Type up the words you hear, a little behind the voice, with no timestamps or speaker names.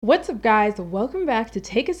What's up, guys? Welcome back to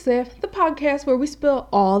Take a Sip, the podcast where we spill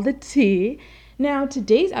all the tea. Now,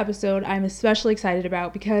 today's episode I'm especially excited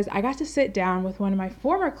about because I got to sit down with one of my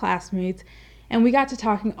former classmates and we got to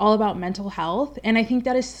talking all about mental health. And I think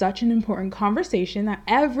that is such an important conversation that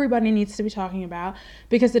everybody needs to be talking about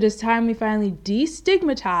because it is time we finally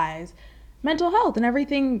destigmatize mental health and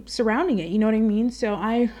everything surrounding it. You know what I mean? So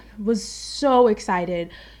I was so excited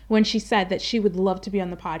when she said that she would love to be on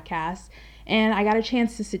the podcast. And I got a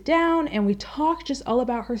chance to sit down and we talked just all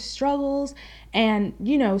about her struggles and,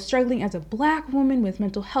 struggling as a Black woman with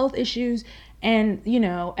mental health issues and,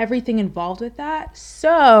 everything involved with that.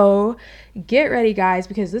 So get ready, guys,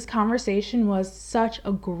 because this conversation was such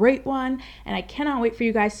a great one and I cannot wait for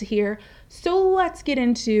you guys to hear. So let's get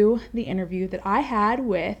into the interview that I had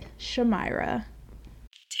with Shamira.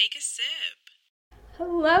 Take a sip.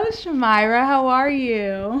 Hello, Shamira. How are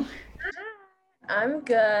you? I'm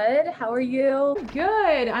good. How are you?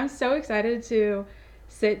 Good. I'm so excited to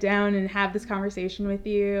sit down and have this conversation with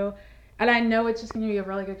you. And I know it's just going to be a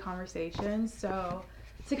really good conversation. So,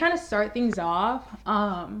 to kind of start things off,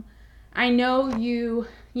 I know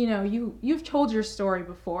you've told your story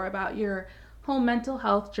before about your whole mental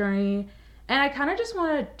health journey, and I kind of just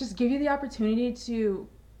want to just give you the opportunity to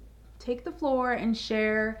take the floor and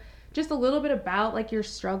share just a little bit about like your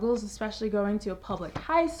struggles, especially going to a public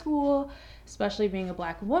high school, especially being a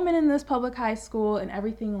Black woman in this public high school and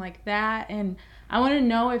everything like that. And I want to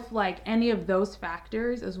know if like any of those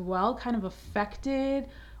factors as well kind of affected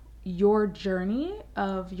your journey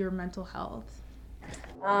of your mental health.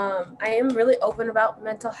 I am really open about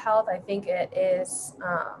mental health. I think it is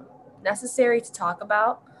necessary to talk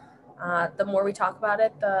about. The more we talk about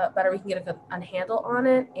it, the better we can get a handle on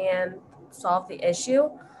it and solve the issue.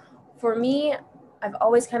 For me, I've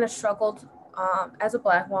always kind of struggled as a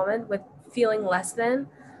Black woman with feeling less than.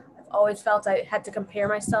 I've always felt I had to compare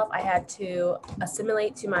myself, I had to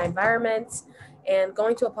assimilate to my environment, and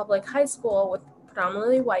going to a public high school with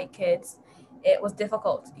predominantly white kids, it was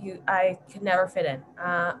difficult. I could never fit in.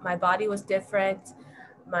 My body was different,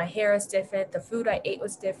 my hair is different, the food I ate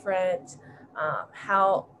was different,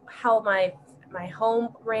 how my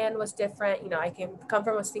home ran was different. I can come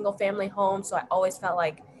from a single family home, so I always felt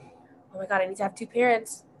like, oh my God, I need to have two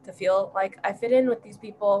parents to feel like I fit in with these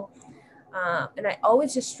people. And I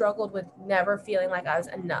always just struggled with never feeling like I was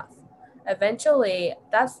enough. Eventually,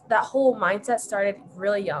 that whole mindset started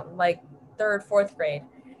really young, like third, fourth grade.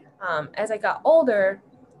 As I got older,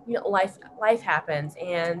 life happens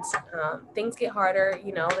and things get harder.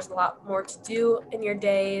 There's a lot more to do in your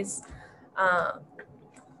days. Um,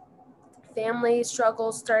 Family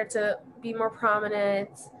struggles started to be more prominent.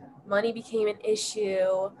 Money became an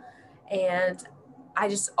issue, and I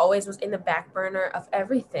just always was in the back burner of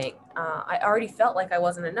everything. I already felt like I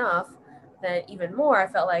wasn't enough. Then even more, I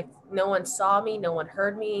felt like no one saw me, no one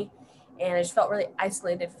heard me, and I just felt really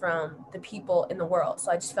isolated from the people in the world.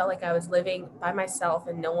 So I just felt like I was living by myself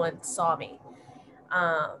and no one saw me.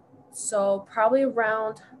 Um, so probably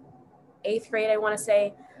around eighth grade, I want to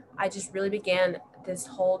say, I just really began this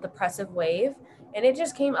whole depressive wave, and it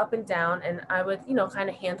just came up and down, and I would, kind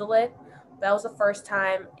of handle it. That was the first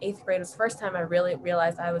time, eighth grade was the first time I really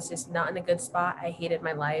realized I was just not in a good spot. I hated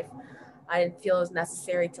my life. I didn't feel it was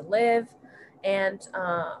necessary to live. And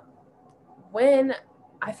when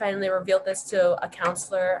I finally revealed this to a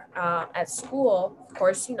counselor at school, of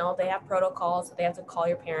course, they have protocols. They have to call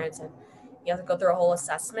your parents and you have to go through a whole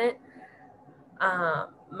assessment.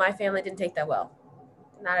 My family didn't take that well,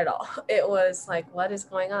 not at all. It was like, what is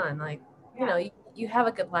going on? Like, you have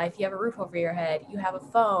a good life. You have a roof over your head. You have a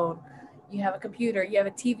phone. You have a computer. You have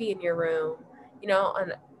a TV in your room.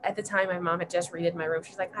 And at the time, my mom had just redid my room.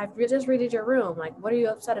 She's like, I've just redid your room. Like, what are you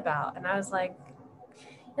upset about? And I was like,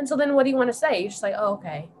 and so then what do you want to say? You're just like, oh,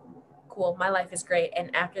 okay, cool. My life is great.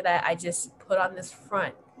 And after that, I just put on this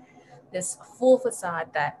front, this full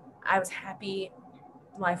facade that I was happy,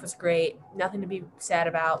 life was great, nothing to be sad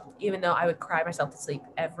about, even though I would cry myself to sleep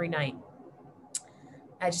every night.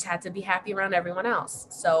 I just had to be happy around everyone else.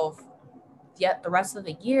 So, yet the rest of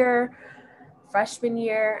the year, freshman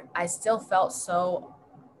year, I still felt so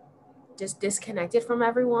just disconnected from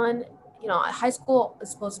everyone. High school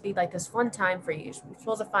is supposed to be like this fun time for you. You're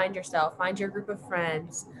supposed to find yourself, find your group of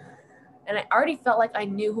friends. And I already felt like I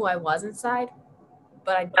knew who I was inside,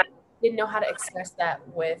 but I didn't know how to express that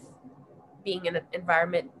with being in an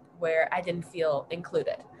environment where I didn't feel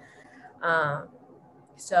included. Um,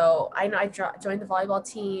 so I joined the volleyball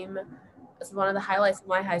team. It's one of the highlights of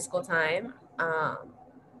my high school time.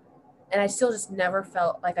 And I still just never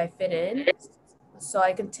felt like I fit in. So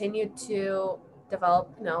I continued to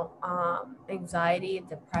develop, anxiety,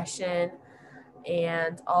 depression,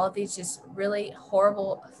 and all of these just really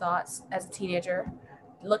horrible thoughts as a teenager.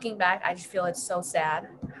 Looking back, I just feel it's so sad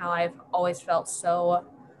how I've always felt so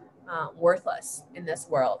worthless in this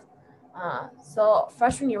world. So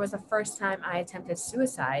freshman year was the first time I attempted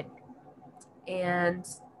suicide, and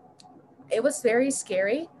it was very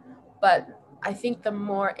scary, but I think the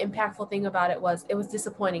more impactful thing about it was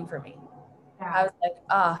disappointing for me. I was like,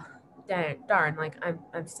 dang, darn, like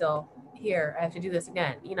I'm still here. I have to do this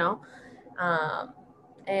again, you know? Um,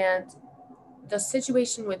 and the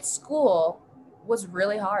situation with school was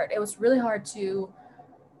really hard. It was really hard to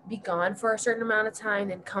be gone for a certain amount of time,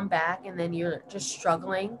 then come back, and then you're just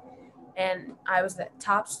struggling. And I was the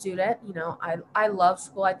top student. You know, I love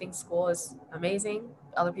school. I think school is amazing.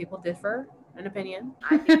 Other people differ in opinion.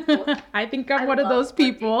 I think school, I think I'm I one of love those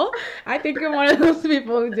people. I think I'm one of those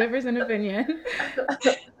people who differs in opinion. I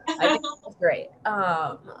think it was great.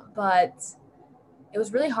 But it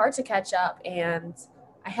was really hard to catch up, and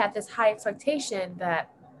I had this high expectation that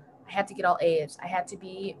I had to get all A's. I had to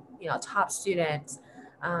be, you know, a top student.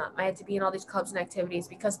 I had to be in all these clubs and activities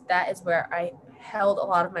because that is where I held a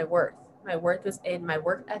lot of my worth. My worth was in my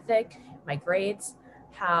work ethic, my grades,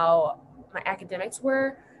 how my academics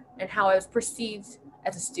were, and how I was perceived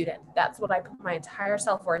as a student. That's what I put my entire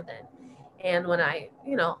self worth in. And when I,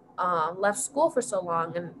 left school for so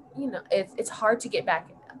long, and it's hard to get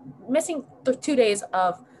back. Missing 2 days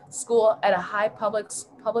of school at a high public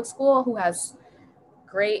school who has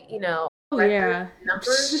great, Oh record yeah.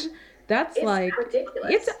 numbers, That's it's like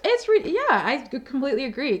ridiculous. yeah, I completely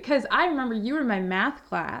agree cuz I remember you were in my math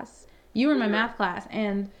class. You were in my Mhm. math class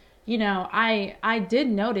and I did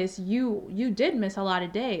notice you did miss a lot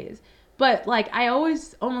of days. But like I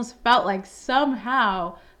always almost felt like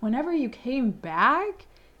somehow whenever you came back,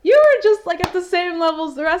 you were just like at the same level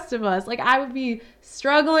as the rest of us. Like I would be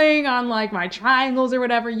struggling on like my triangles or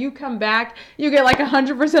whatever. You come back, you get like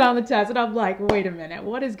 100% on the test, and I'm like, wait a minute,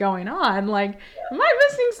 what is going on? Like, am I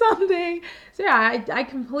missing something? So yeah, I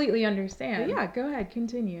completely understand. Yeah, go ahead,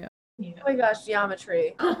 continue. Oh my gosh,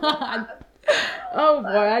 geometry. Oh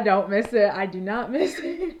boy, I don't miss it. I do not miss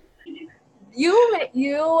it.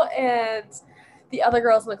 You and the other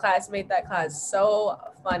girls in the class made that class so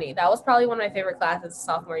funny. That was probably one of my favorite classes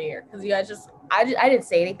sophomore year because you guys I didn't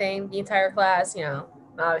say anything the entire class.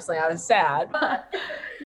 Obviously I was sad, but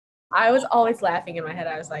I was always laughing in my head.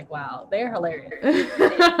 I was like, wow, they're hilarious.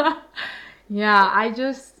 Yeah,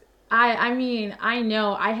 I mean, I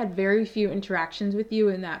know I had very few interactions with you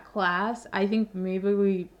in that class. I think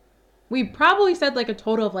maybe we probably said like a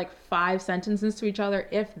total of like 5 sentences to each other,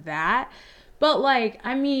 if that. But like,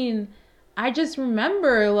 I mean, I just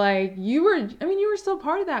remember like you were still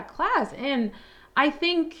part of that class. And I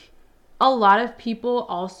think a lot of people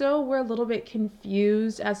also were a little bit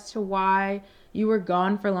confused as to why you were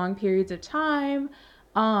gone for long periods of time.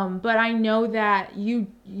 But I know that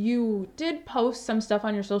you did post some stuff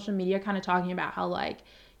on your social media kind of talking about how like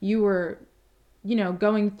you were you were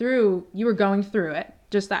going through it,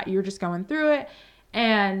 just that you were just going through it.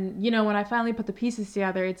 And when I finally put the pieces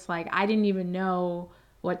together, it's like I didn't even know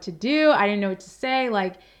what to do. I didn't know what to say.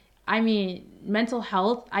 Like, I mean, mental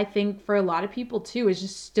health, I think for a lot of people too is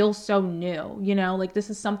just still so new. Like this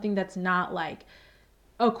is something that's not like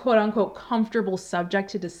a quote unquote comfortable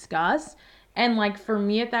subject to discuss. And like for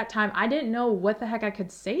me at that time, I didn't know what the heck I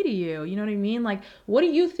could say to you. You know what I mean? Like, what do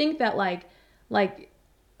you think that like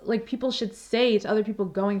like people should say to other people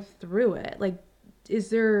going through it? Like, is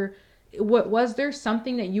there what was there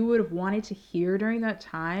something that you would have wanted to hear during that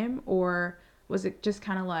time, or was it just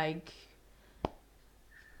kind of like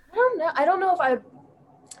I don't know. I don't know if I.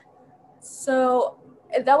 So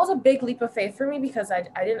that was a big leap of faith for me because I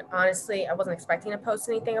didn't honestly, I wasn't expecting to post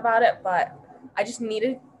anything about it, but I just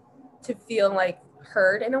needed to feel like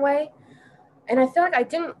heard in a way. And I feel like I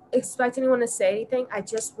didn't expect anyone to say anything. I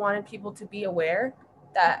just wanted people to be aware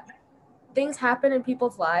that things happen in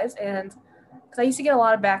people's lives. And because I used to get a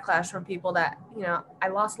lot of backlash from people that, I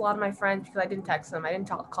lost a lot of my friends because I didn't text them, I didn't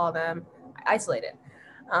call them, I isolated.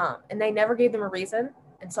 And they never gave them a reason.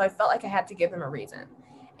 And so I felt like I had to give them a reason.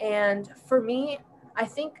 And for me, I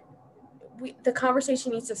think the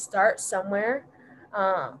conversation needs to start somewhere.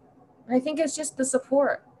 I think it's just the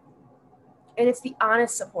support, and it's the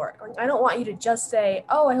honest support. Like, I don't want you to just say,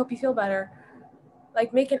 "Oh, I hope you feel better."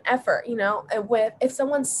 Like, make an effort, And if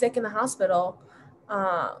someone's sick in the hospital,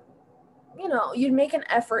 uh, you'd make an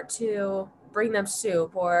effort to bring them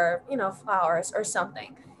soup or flowers or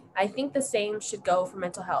something. I think the same should go for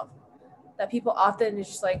mental health. That people often is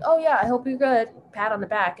just like, "Oh yeah, I hope you're good," pat on the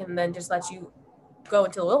back, and then just let you go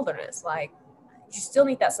into the wilderness. Like, you still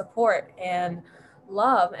need that support and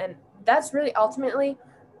love, and that's really ultimately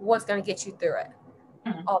what's going to get you through it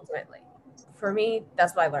Mhm. ultimately. For me,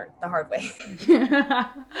 that's what I learned the hard way.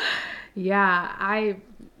 Yeah,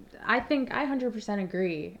 I think I 100%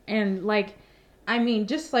 agree. And like I mean,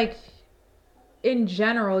 just like in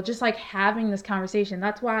general, just like having this conversation.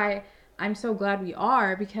 That's why I'm so glad we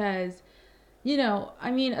are because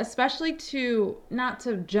I mean, especially to not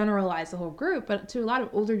to generalize the whole group, but to a lot of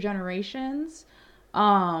older generations,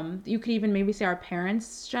 you could even maybe say our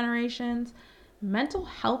parents' generations, mental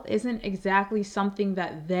health isn't exactly something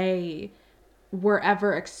that they were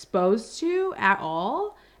ever exposed to at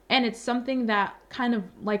all. And it's something that kind of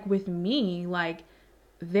like with me, like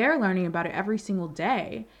they're learning about it every single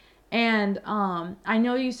day. And I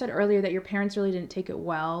know you said earlier that your parents really didn't take it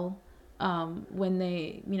well when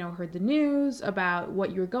they, heard the news about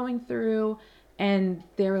what you were going through. And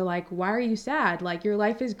they were like, why are you sad? Like, your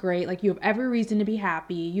life is great. Like, you have every reason to be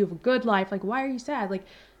happy. You have a good life. Like, why are you sad? Like,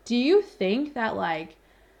 do you think that, like,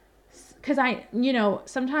 because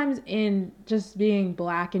sometimes in just being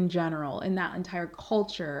black in general, in that entire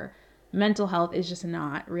culture, mental health is just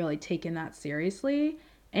not really taken that seriously.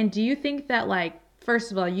 And do you think that, like,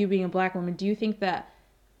 first of all, you being a black woman, do you think that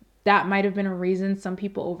that might have been a reason some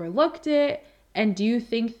people overlooked it? And do you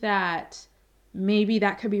think that maybe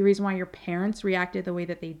that could be a reason why your parents reacted the way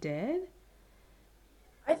that they did?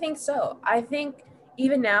 I think so. I think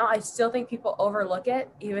even now, I still think people overlook it,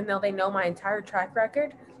 even though they know my entire track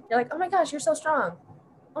record. They're like, oh my gosh, you're so strong.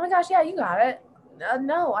 Oh my gosh, yeah, you got it.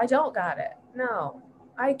 No, I don't got it. No,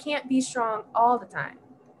 I can't be strong all the time.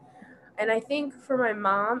 And I think for my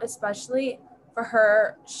mom, especially for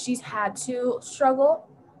her, she's had to struggle.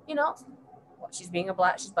 You know, she's a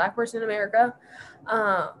black person in America.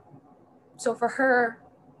 Um, so for her,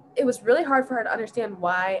 it was really hard for her to understand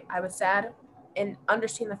why I was sad and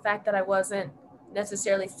understand the fact that I wasn't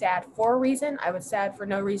necessarily sad for a reason. I was sad for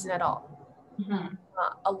no reason at all, Mm-hmm.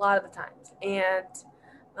 a lot of the times. And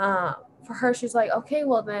uh, for her, she's like, okay,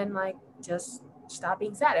 well then, like, just stop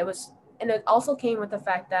being sad. And it also came with the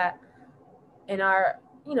fact that in our,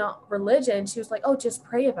 religion, she was like, oh, just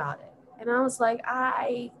pray about it. And I was like,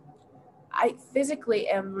 I physically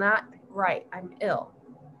am not right. I'm ill.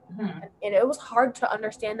 Mm-hmm. And it was hard to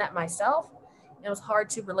understand that myself. It was hard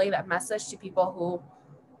to relay that message to people who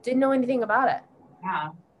didn't know anything about it.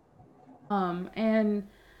 Yeah. And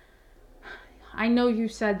I know you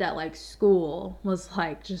said that like school was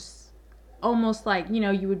like just almost like,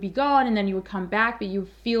 you would be gone and then you would come back, but you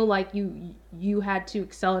feel like you had to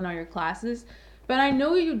excel in all your classes. But I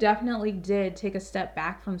know you definitely did take a step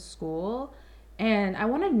back from school. And I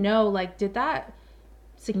want to know, like, did that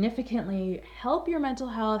significantly help your mental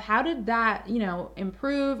health? How did that,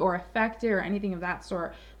 improve or affect it or anything of that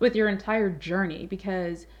sort with your entire journey?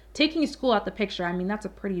 Because taking school out the picture, I mean, that's a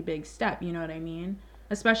pretty big step, you know what I mean?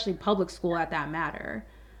 Especially public school at that matter.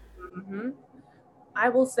 Hmm. I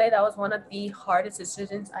will say that was one of the hardest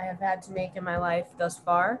decisions I have had to make in my life thus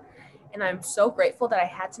far. And I'm so grateful that I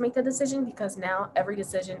had to make the decision because now every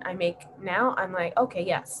decision I make now, I'm like, okay,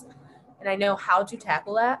 yes. And I know how to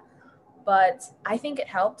tackle that. But I think it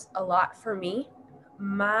helped a lot for me.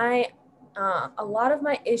 A lot of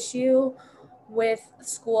my issue with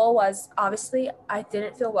school was obviously I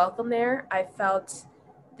didn't feel welcome there. I felt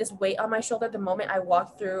this weight on my shoulder the moment I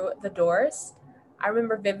walked through the doors. I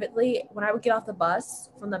remember vividly when I would get off the bus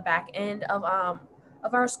from the back end of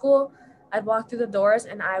our school, I'd walk through the doors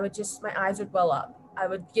and I would just my eyes would well up. I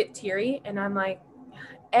would get teary and I'm like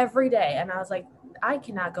every day and I was like I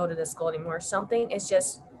cannot go to this school anymore. Something is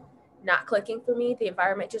just not clicking for me. The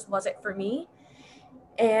environment just wasn't for me.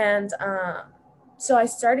 And so I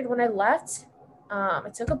started when I left. I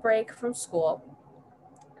took a break from school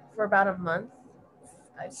for about a month.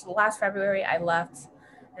 So last February I left,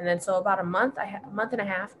 and then so about a month and a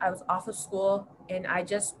half, I was off of school, and I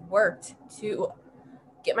just worked to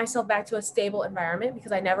get myself back to a stable environment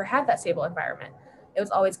because I never had that stable environment. It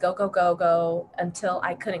was always go, go, go, go until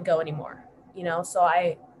I couldn't go anymore. So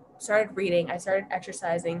I started reading, I started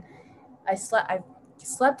exercising, I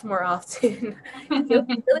slept more often. It was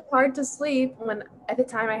really hard to sleep when at the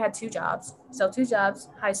time I had two jobs. So two jobs,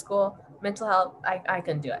 high school, mental health, I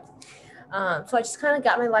couldn't do it. So I just kind of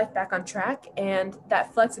got my life back on track, and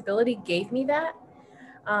that flexibility gave me that.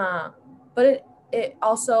 But it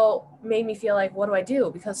also made me feel like, what do I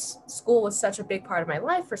do? Because school was such a big part of my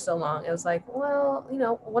life for so long. It was like, well,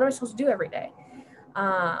 what am I supposed to do every day?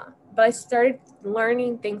 But I started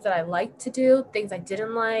learning things that I liked to do, things I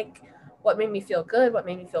didn't like, what made me feel good, what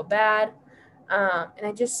made me feel bad. And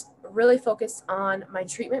I just really focused on my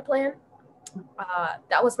treatment plan.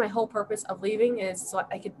 That was my whole purpose of leaving is so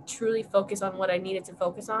I could truly focus on what I needed to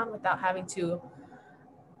focus on without having to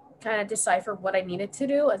kind of decipher what I needed to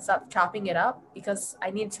do and stop chopping it up, because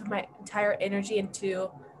I needed to put my entire energy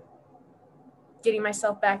into getting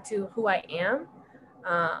myself back to who I am,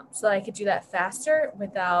 so that I could do that faster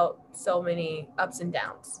without so many ups and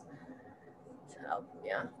downs. So,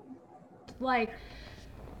 yeah. Like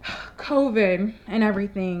COVID and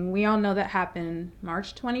everything, we all know that happened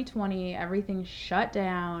March 2020, everything shut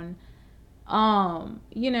down.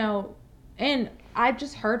 You know, and I've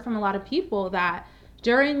just heard from a lot of people that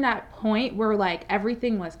during that point where like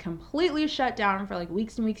everything was completely shut down for like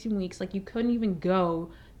weeks and weeks and weeks, like you couldn't even go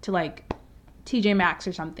to like TJ Maxx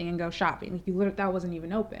or something and go shopping. Like you literally, that wasn't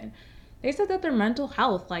even open. They said that their mental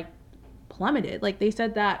health like plummeted. Like they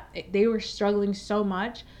said that they were struggling so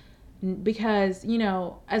much because, you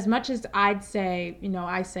know, as much as I'd say, you know,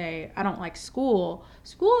 I say I don't like school,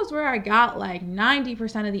 school is where I got like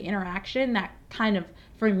 90% of the interaction that kind of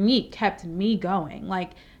for me kept me going.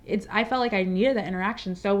 Like it's, I felt like I needed that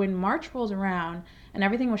interaction. So when March rolls around and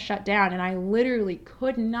everything was shut down and I literally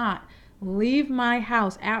could not leave my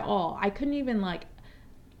house at all, I couldn't even like,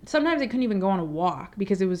 sometimes I couldn't even go on a walk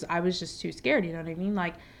because it was, I was just too scared, you know what I mean?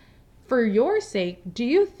 Like for your sake, do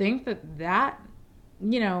you think that that,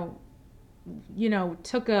 you know,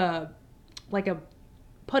 took a like a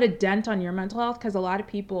put a dent on your mental health? Because a lot of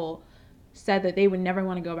people said that they would never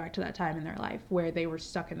want to go back to that time in their life where they were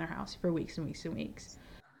stuck in their house for weeks and weeks and weeks.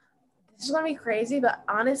 This is going to be crazy, but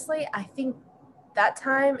honestly, I think that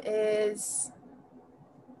time is,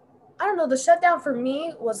 I don't know, the shutdown for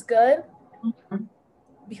me was good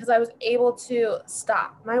because I was able to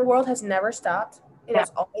stop. My world has never stopped. It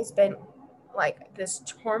has always been like this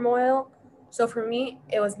turmoil. So for me,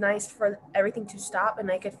 it was nice for everything to stop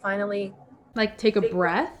and I could finally Like take a figure,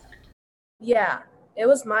 breath. yeah, it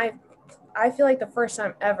was my, I feel like the first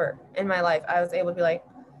time ever in my life I was able to be like,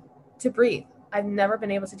 to breathe. I've never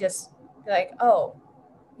been able to just be like, oh,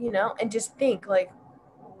 and just think like,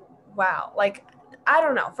 wow. Like, I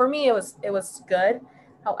don't know. For me, it was good.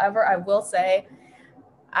 However, I will say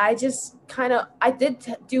I just kind of I did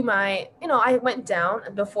do my, I went down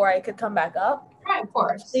before I could come back up. Right, of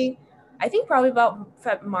course. Especially, I think probably about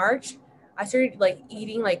March, I started like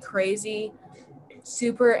eating like crazy,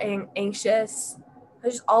 super anxious. I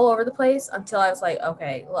was just all over the place until I was like,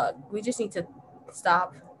 okay, look, we just need to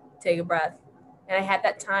stop, take a breath. And I had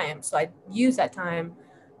that time. So I used that time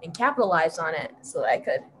and capitalized on it so that I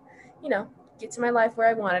could, you know, get to my life where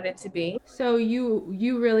I wanted it to be. So you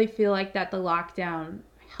really feel like that the lockdown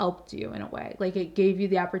helped you in a way. Like it gave you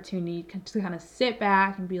the opportunity to kind of sit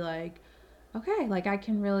back and be like, okay, like I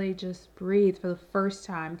can really just breathe for the first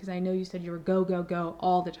time because I know you said you were go go go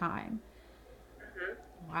all the time.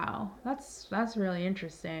 Wow, that's really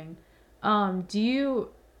interesting. Do you,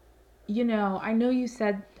 you know, I know you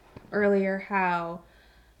said earlier how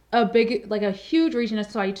a big, like a huge reason as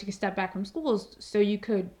to why you took a step back from school is so you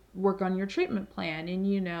could work on your treatment plan and,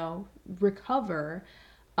 you know, recover.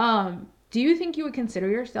 Do you think you would consider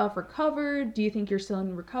yourself recovered? Do you think you're still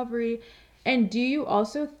in recovery? And do you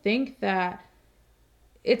also think that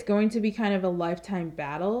it's going to be kind of a lifetime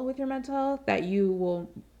battle with your mental health, that you will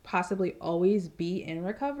possibly always be in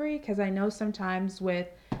recovery? Because I know sometimes with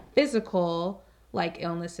physical like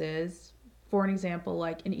illnesses, for an example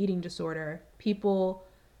like an eating disorder, people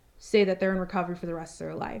say that they're in recovery for the rest of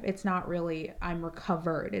their life. It's not really I'm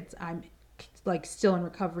recovered, it's I'm like still in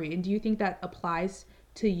recovery. And do you think that applies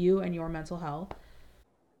to you and your mental health?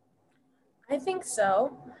 I think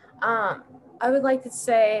so. Um, I would like to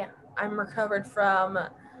say I'm recovered from,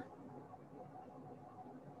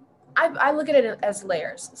 I look at it as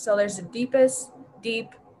layers. So there's the deepest, deep,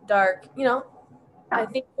 dark, I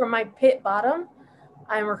think from my pit bottom,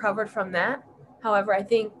 I'm recovered from that. However, I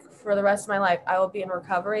think for the rest of my life, I will be in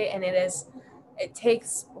recovery, and it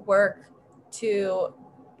takes work to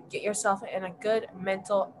get yourself in a good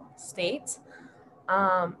mental state.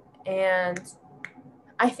 And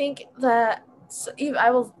I think that, so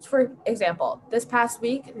I will, for example, this past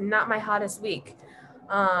week, not my hottest week.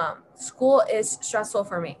 School is stressful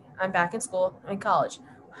for me. I'm back in school, I'm in college.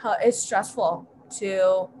 It's stressful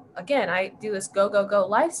to, again, I do this go, go, go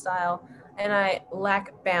lifestyle and I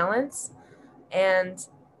lack balance. And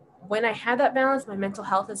when I have that balance, my mental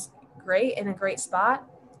health is great, in a great spot.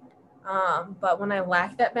 But when I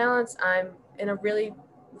lack that balance, I'm in a really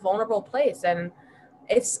vulnerable place. And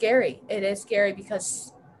it's scary. It is scary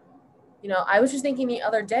because, I was just thinking the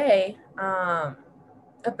other day,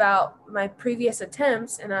 about my previous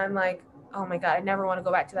attempts, and I'm like, oh my God, I never want to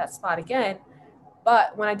go back to that spot again.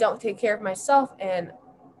 But when I don't take care of myself, and,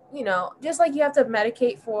 just like you have to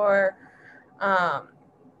medicate for, um,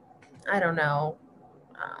 I don't know,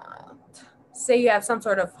 say you have some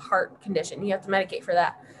sort of heart condition, you have to medicate for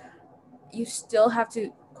that. you still have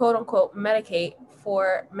to quote unquote medicate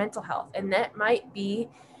for mental health. And that might be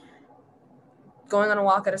going on a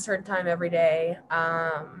walk at a certain time every day.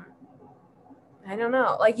 I don't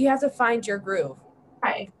know. Like, you have to find your groove.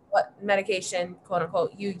 Right. What medication, quote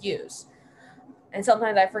unquote, you use. And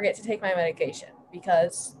sometimes I forget to take my medication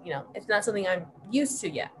because, it's not something I'm used to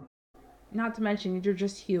yet. Not to mention, you're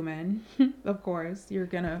just human. Of course, you're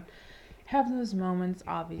gonna have those moments,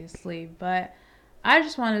 obviously. But I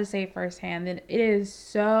just wanted to say firsthand that it is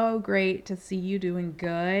so great to see you doing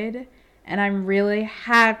good. And I'm really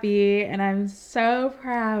happy and I'm so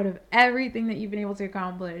proud of everything that you've been able to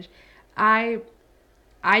accomplish. I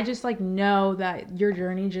I just like know that your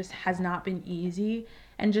journey just has not been easy,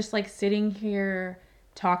 and just like sitting here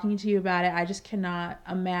talking to you about it, I just cannot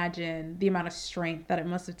imagine the amount of strength that it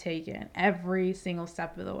must have taken every single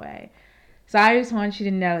step of the way. So I just want you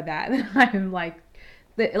to know that I'm like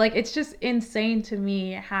it's just insane to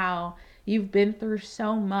me how you've been through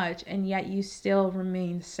so much and yet you still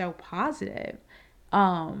remain so positive.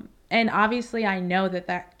 And obviously I know that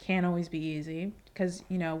that can't always be easy because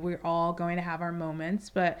we're all going to have our moments,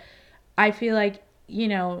 but I feel like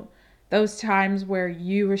those times where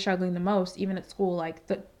you were struggling the most, even at school, like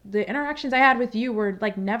the interactions I had with you were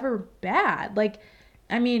like never bad. Like,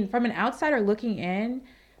 I mean, from an outsider looking in,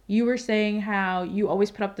 you were saying how you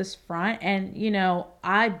always put up this front, and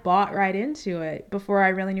I bought right into it before I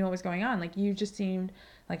really knew what was going on. Like, you just seemed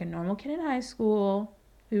like a normal kid in high school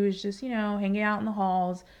who was just hanging out in the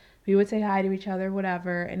halls. We would say hi to each other,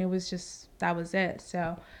 whatever, and it was just that was it.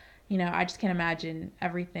 So I just can't imagine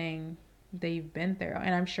everything that you've been through,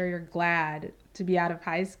 and I'm sure you're glad to be out of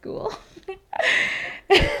high school. Oh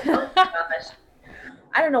my gosh.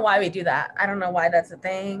 I don't know why we do that. I don't know why that's a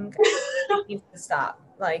thing. It needs to stop.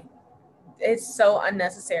 Like, it's so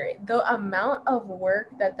unnecessary. The amount of work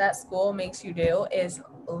that school makes you do is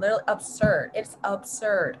literally absurd. It's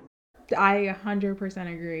absurd. I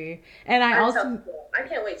 100% agree, and I I'm so also cool. I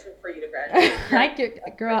can't wait for you to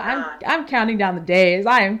graduate. girl, Oh my I'm God. I'm counting down the days.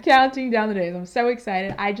 I am counting down the days. I'm so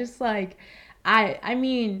excited. I just like, I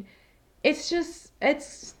mean, it's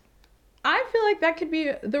I feel like that could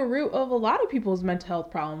be the root of a lot of people's mental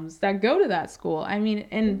health problems that go to that school. I mean,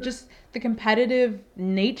 and just the competitive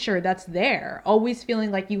nature that's there, always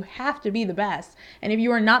feeling like you have to be the best. And if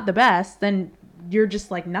you are not the best, then you're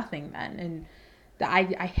just like nothing then. And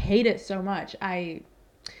I hate it so much. I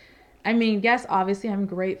mean, yes, obviously I'm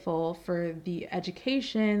grateful for the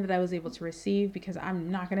education that I was able to receive, because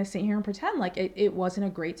I'm not going to sit here and pretend like it wasn't a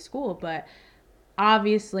great school, but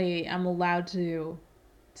obviously I'm allowed to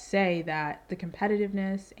say that the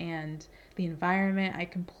competitiveness and the environment, I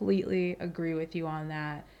completely agree with you on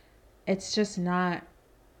that. It's just not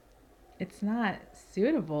it's not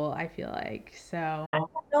suitable, I feel like. So, I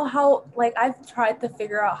don't know how, like, I've tried to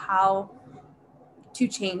figure out how to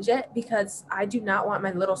change it because I do not want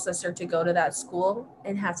my little sister to go to that school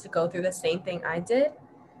and have to go through the same thing I did.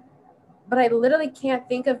 But I literally can't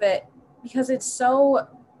think of it because it's so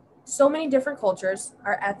many different cultures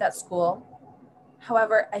are at that school.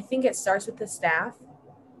 However, I think it starts with the staff,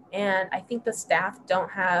 and I think the staff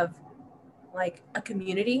don't have like a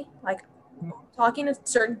community. Like, talking to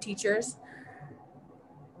certain teachers,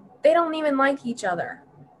 they don't even like each other.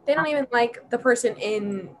 They don't even like the person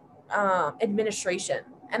in administration.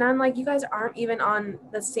 And I'm like, you guys aren't even on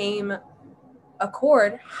the same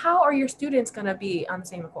accord. How are your students going to be on the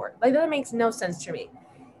same accord? Like, that makes no sense to me.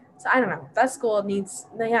 So I don't know. That school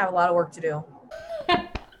they have a lot of work to do.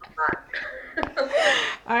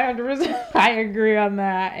 I 100% I agree on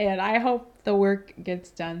that, and I hope the work gets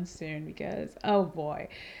done soon because oh boy.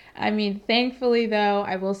 I mean, thankfully though,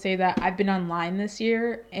 I will say that I've been online this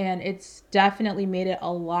year, and it's definitely made it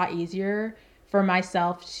a lot easier for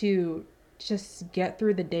myself to just get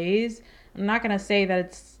through the days. I'm not going to say that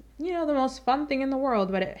it's, the most fun thing in the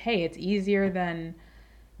world, but hey, it's easier than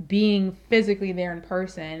being physically there in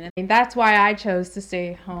person. And that's why I chose to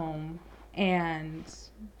stay home and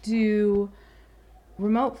do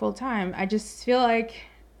remote full time. I just feel like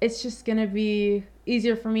it's just gonna be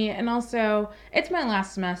easier for me. And also, it's my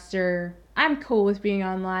last semester. I'm cool with being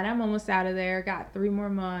online. I'm almost out of there. Got 3 more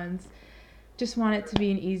months. Just want it to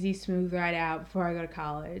be an easy, smooth ride out before I go to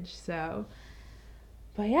college. So,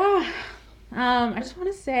 but yeah, I just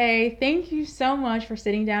want to say thank you so much for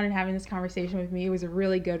sitting down and having this conversation with me. It was a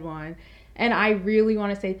really good one. And I really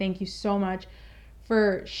want to say thank you so much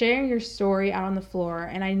for sharing your story out on the floor.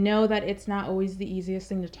 And I know that it's not always the easiest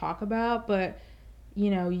thing to talk about, but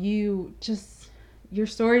your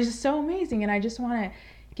story is just so amazing. And I just want to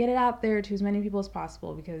get it out there to as many people as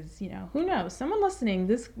possible because, who knows? Someone listening,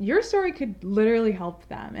 your story could literally help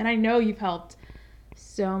them. And I know you've helped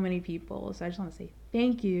so many people. So I just want to say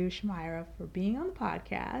thank you, Shamira, for being on the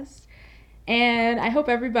podcast. And I hope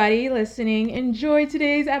everybody listening enjoyed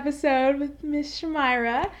today's episode with Miss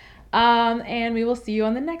Shamira. And we will see you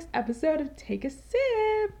on the next episode of Take a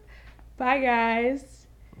Sip. Bye, guys.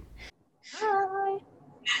 Bye.